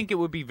I to me. think it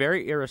would be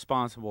very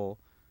irresponsible.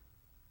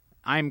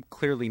 I'm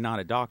clearly not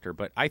a doctor,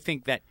 but I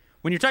think that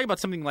when you're talking about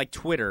something like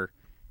Twitter,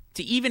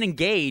 to even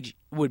engage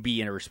would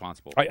be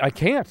irresponsible. I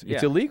can't.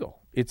 It's Yeah. illegal.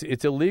 It's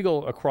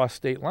illegal across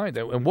state lines.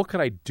 And what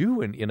could I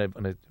do in a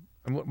am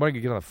I going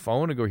to get on the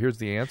phone and go, here's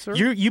the answer?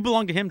 You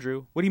belong to him,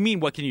 Drew. What do you mean,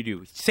 what can you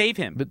do? Save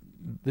him.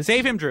 But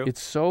Save him, Drew.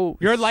 It's so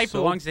Your it's life so-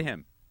 belongs to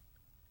him.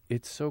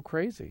 It's so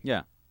crazy.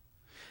 Yeah.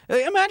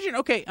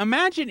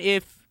 Imagine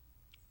if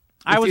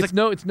I was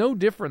It's no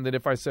different than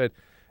if I said,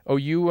 "Oh,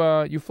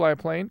 you fly a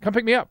plane? Come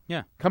pick me up."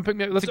 Yeah. Come pick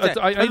me up. I was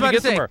I about need to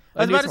get somewhere.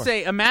 to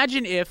say,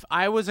 imagine if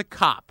I was a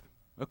cop,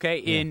 okay,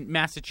 in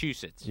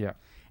Massachusetts. Yeah.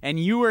 And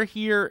you were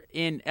here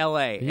in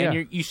L.A. Yeah.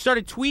 And you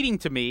started tweeting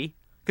to me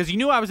because you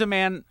knew I was a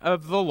man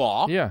of the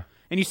law. Yeah.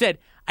 And you said,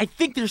 I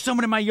think there's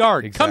someone in my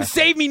yard. Exactly. Come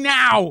save me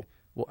now.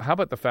 Well, how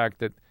about the fact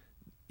that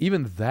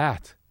even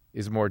that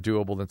is more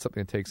doable than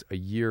something that takes a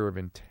year of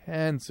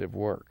intensive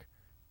work?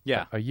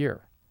 Yeah. A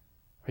year.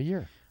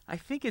 I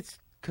think it's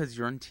because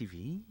you're on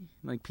TV.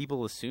 Like,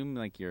 people assume,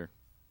 like, you're...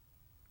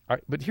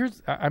 But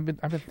here's I've been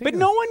thinking. But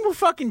no one will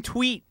fucking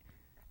tweet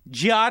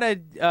Giada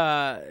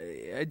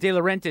De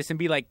Laurentiis and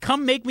be like,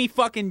 come make me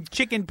fucking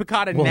chicken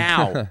piccata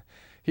now.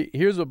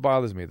 Here's what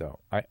bothers me, though.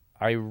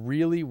 I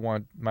really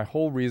want – my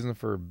whole reason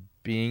for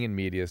being in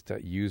media is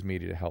to use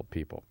media to help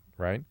people,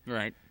 right?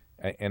 Right.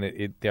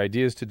 And the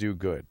idea is to do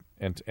good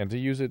and to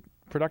use it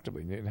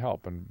productively and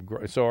help. And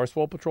so our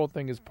Swole Patrol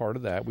thing is part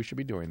of that. We should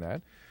be doing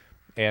that.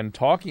 And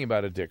talking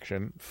about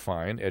addiction,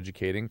 fine,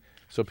 educating,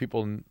 so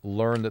people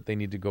learn that they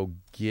need to go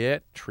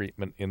get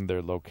treatment in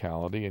their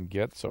locality and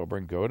get sober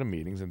and go to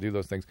meetings and do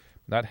those things.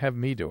 Not have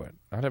me do it.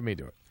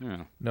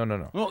 Yeah.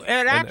 No. Well,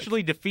 it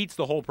actually defeats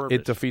the whole purpose.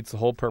 It defeats the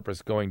whole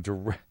purpose. Going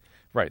direct,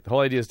 right? The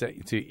whole idea is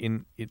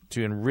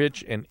to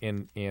enrich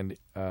and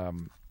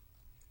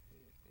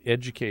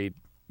educate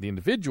the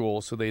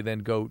individual, so they then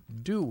go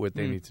do what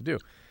they need to do.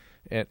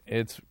 And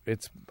it's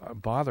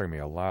bothering me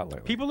a lot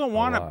lately. People don't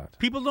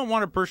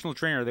want a personal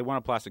trainer. They want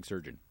a plastic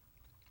surgeon.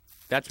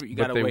 That's what you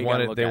got to look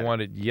at. They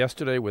want it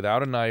yesterday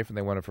without a knife, and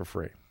they want it for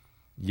free.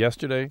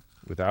 Yesterday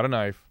without a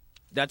knife.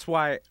 That's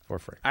why for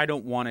free. I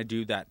don't want to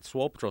do that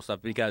Swole Patrol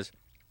stuff, because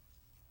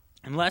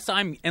unless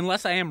I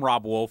am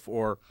Rob Wolf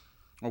or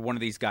one of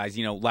these guys,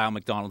 Lyle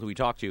McDonald, who we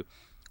talked to,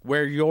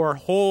 where your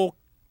whole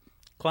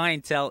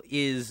clientele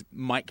is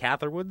Mike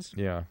Catherwoods.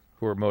 Yeah,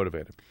 who are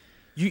motivated.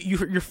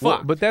 You're fucked.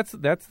 Well, but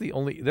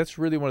that's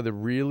really one of the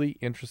really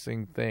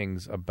interesting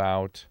things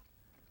about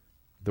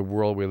the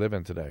world we live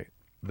in today.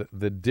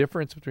 The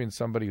difference between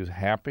somebody who's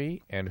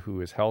happy and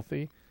who is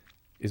healthy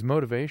is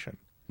motivation.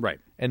 Right.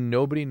 And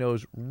nobody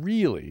knows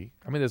really.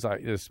 I mean, there's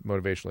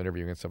motivational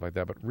interviewing and stuff like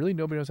that, but really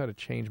nobody knows how to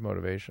change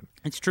motivation.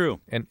 It's true.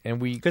 And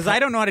we because I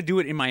don't know how to do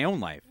it in my own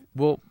life.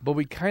 Well, but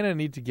we kind of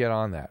need to get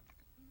on that.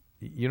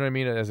 You know what I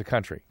mean? As a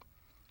country,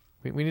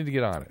 we need to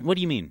get on it. What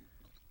do you mean?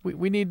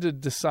 We need to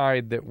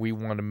decide that we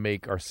want to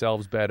make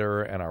ourselves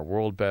better and our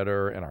world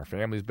better and our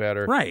families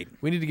better. Right.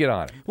 We need to get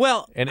on it.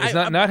 Well, and it's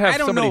not have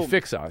somebody know.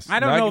 fix us.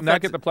 I don't know if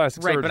not get the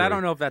plastic surgery. Right, but I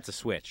don't know if that's a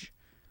switch.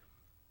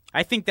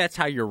 I think that's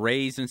how you're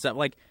raised and stuff.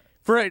 Like,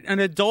 for an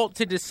adult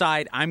to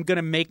decide, I'm going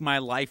to make my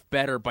life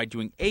better by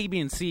doing A, B,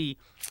 and C,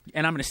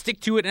 and I'm going to stick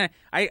to it. And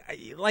I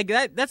like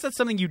that. That's not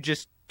something you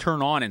just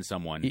turn on in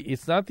someone.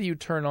 It's not that you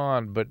turn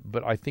on, but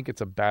I think it's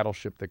a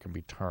battleship that can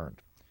be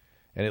turned.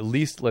 And at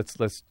least let's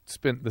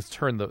turn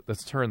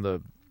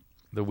the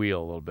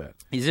wheel a little bit.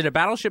 Is it a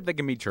battleship that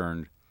can be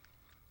turned,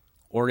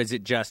 or is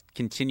it just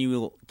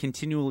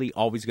continually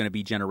always going to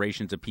be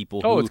generations of people?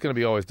 It's going to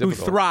be always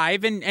difficult. Who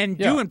thrive and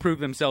do improve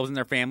themselves and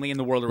their family and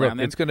the world around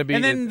them. It's going to be,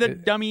 and then the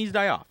dummies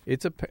die off.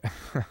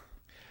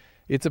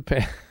 It's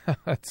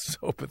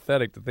so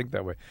pathetic to think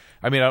that way.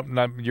 I mean,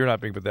 you're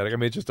not being pathetic. I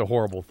mean, it's just a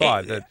horrible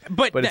thought.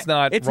 But it's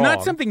not. It's wrong.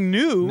 not something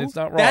new. It's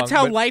not wrong. That's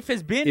how life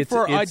has been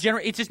for a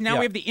generation. It's just now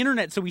we have the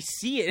internet, so we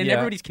see it, and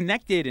everybody's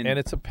connected. And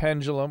it's a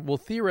pendulum. Well,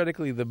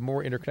 theoretically, the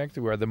more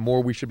interconnected we are, the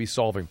more we should be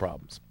solving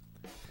problems.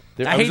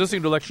 I was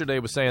listening to a lecture today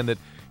was saying that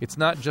it's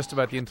not just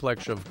about the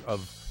intellect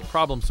of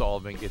problem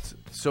solving. It's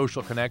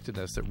social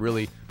connectedness that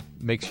really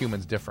makes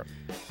humans different.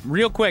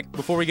 Real quick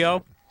before we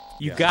go.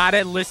 You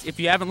gotta listen. If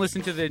you haven't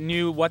listened to the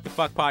new What the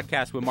Fuck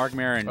podcast with Mark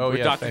Maron,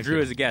 with Dr. Drew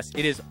as a guest,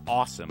 it is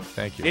awesome.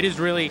 Thank you. It is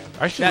really.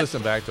 I should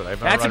listen back to it.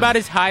 That's about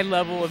as high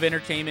level of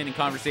entertainment and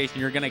conversation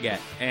you're gonna get,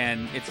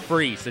 and it's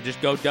free. So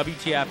just go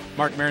WTF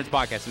Mark Maron's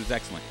podcast. It was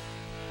excellent.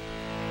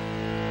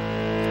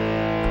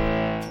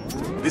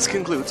 This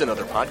concludes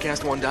another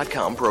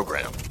PodcastOne.com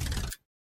program.